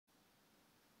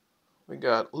We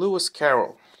got Lewis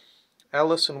Carroll,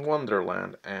 Alice in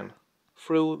Wonderland, and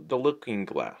Through the Looking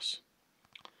Glass.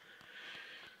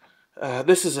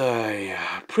 This is a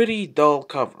pretty dull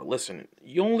cover. Listen,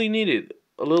 you only needed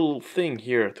a little thing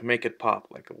here to make it pop,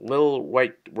 like a little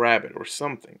white rabbit or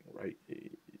something, right?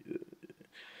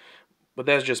 But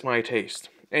that's just my taste.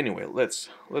 Anyway, let's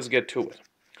get to it.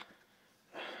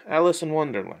 Alice in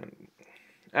Wonderland,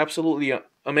 absolutely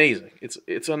amazing.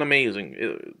 It's an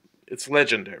amazing. It's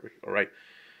legendary. All right.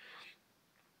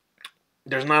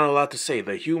 There's not a lot to say.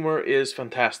 The humor is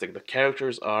fantastic. The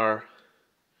characters are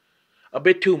a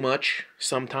bit too much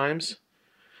sometimes.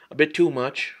 A bit too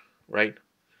much, right?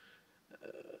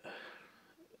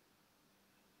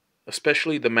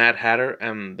 Especially the Mad Hatter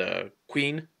and the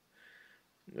Queen.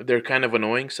 They're kind of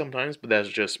annoying sometimes, but that's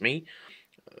just me.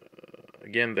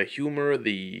 Again, the humor,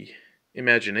 the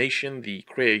imagination, the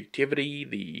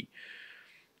creativity,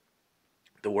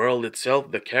 the world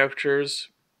itself, the characters,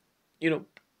 you know,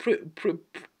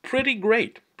 pretty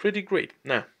great, pretty great.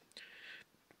 Now,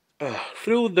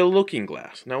 Through the Looking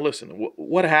Glass. Now, listen,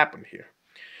 what happened here?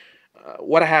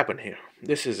 What happened here?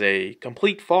 This is a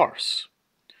complete farce,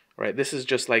 right? This is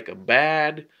just like a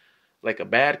bad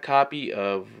copy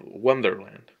of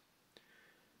Wonderland.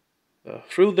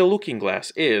 Through the Looking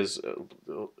Glass is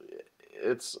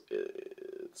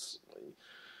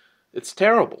it's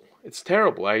terrible. It's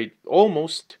terrible. I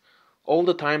almost all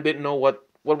the time didn't know what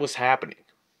was happening.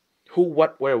 Who,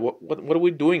 what, where, what are we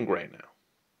doing right now?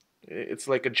 It's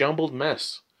like a jumbled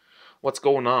mess. What's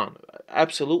going on?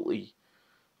 Absolutely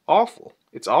awful.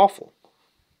 It's awful,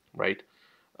 right?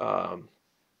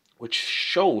 Which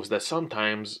shows that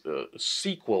sometimes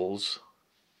sequels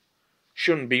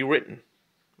shouldn't be written.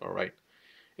 All right,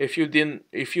 if you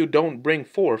don't bring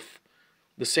forth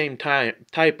the same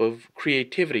type of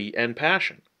creativity and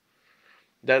passion,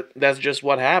 that's just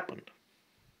what happened.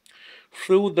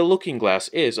 Through the Looking Glass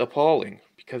is appalling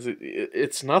because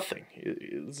it's nothing.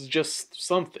 It's just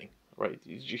something, right?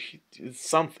 It's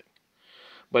something,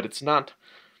 but it's not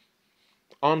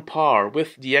on par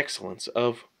with the excellence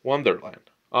of Wonderland,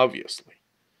 obviously,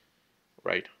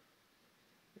 right?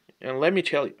 And let me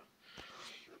tell you,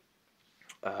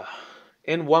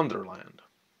 in Wonderland,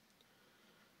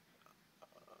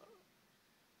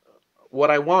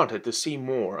 what I wanted to see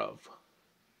more of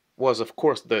was, of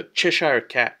course, the Cheshire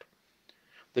Cat.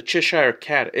 The Cheshire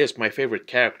Cat is my favorite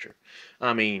character.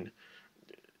 I mean,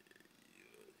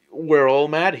 we're all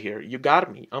mad here. You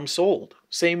got me. I'm sold.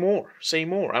 Say more. Say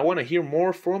more. I want to hear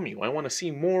more from you. I want to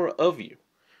see more of you.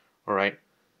 All right?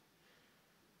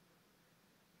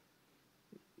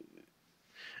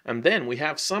 And then we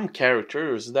have some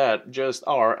characters that just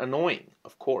are annoying,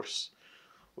 of course.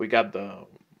 We got the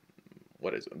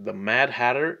Mad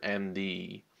Hatter and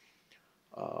the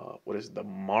the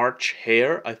March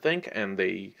Hare, I think, and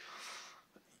they're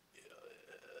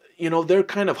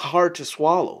kind of hard to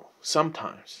swallow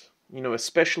sometimes.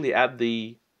 Especially at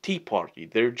the tea party,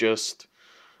 they're just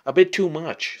a bit too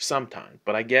much sometimes.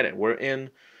 But I get it. We're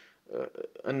in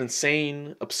an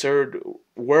insane, absurd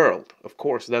world. Of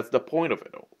course, that's the point of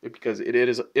it, because it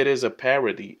is a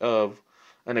parody of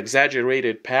an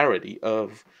exaggerated parody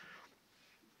of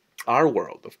our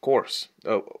world, of course,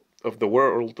 of the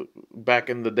world back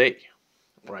in the day,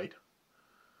 right?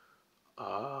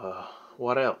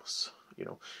 What else?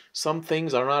 Some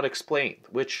things are not explained,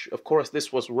 which, of course,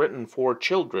 this was written for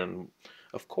children,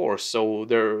 of course, so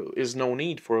there is no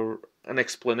need for an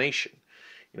explanation.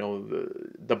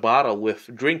 The bottle with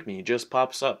 "drink me" just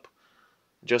pops up,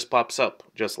 just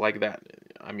like that.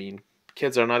 I mean,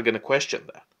 kids are not going to question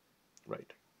that,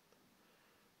 right?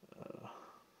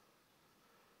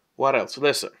 What else?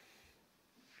 Listen,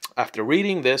 after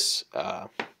reading this,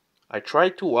 I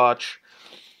tried to watch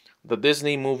the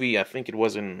Disney movie. I think it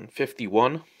was in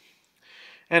 '51,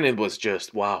 and it was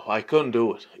just wow. I couldn't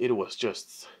do it. It was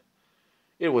just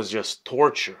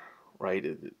torture, right?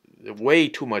 Way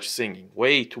too much singing.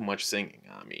 Way too much singing.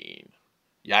 I mean,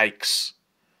 yikes,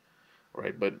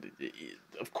 right? But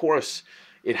of course,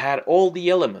 it had all the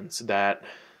elements that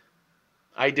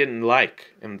I didn't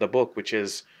like in the book, which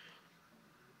is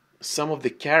some of the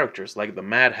characters, like the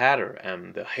Mad Hatter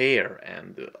and the Hare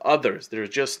and the others. They're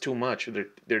just too much.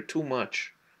 They're too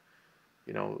much.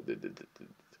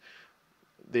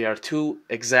 They are too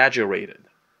exaggerated,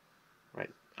 right?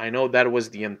 I know that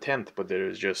was the intent, but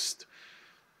there's just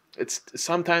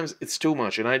sometimes it's too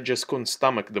much, and I just couldn't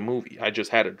stomach the movie. I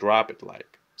just had to drop it,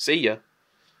 like, see ya,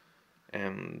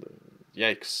 and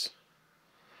yikes,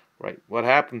 right? What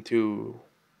happened to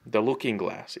the Looking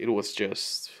Glass? It was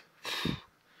just,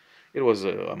 it was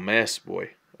a mess,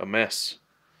 boy, a mess.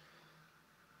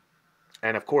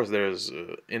 And of course, there's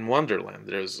in Wonderland,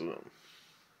 there's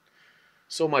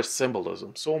so much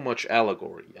symbolism, so much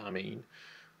allegory. I mean,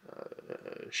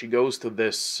 she goes to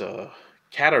this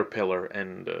caterpillar,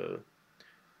 and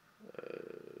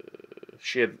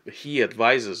he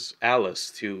advises Alice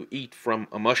to eat from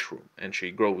a mushroom, and she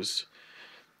grows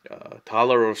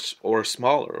taller or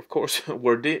smaller. Of course,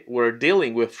 we're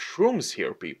dealing with shrooms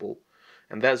here, people,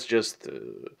 and that's just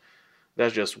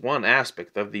one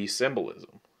aspect of the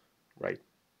symbolism, right?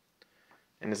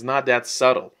 And it's not that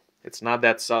subtle. It's not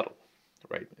that subtle,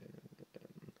 right?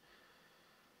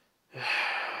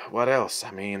 What else?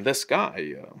 I mean, this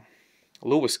guy,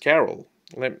 Lewis Carroll.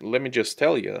 Let me just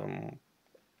tell you.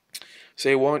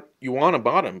 Say what you want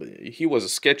about him, but he was a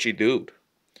sketchy dude.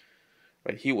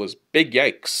 Right? He was big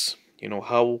yikes. You know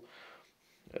how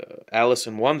Alice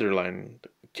in Wonderland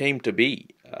came to be.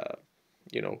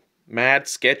 Mad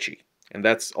sketchy, and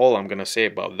that's all I'm gonna say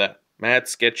about that. Mad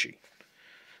sketchy.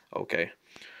 Okay.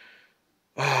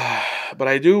 But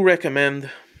I do recommend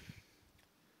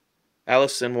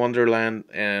Alice in Wonderland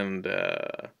and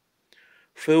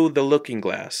Through the Looking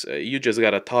Glass. You just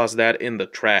gotta toss that in the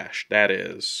trash. That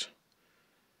is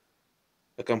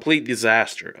a complete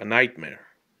disaster, a nightmare.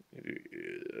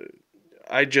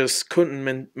 I just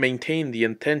couldn't maintain the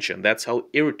intention. That's how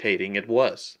irritating it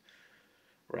was,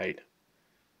 right?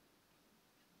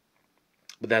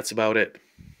 But that's about it.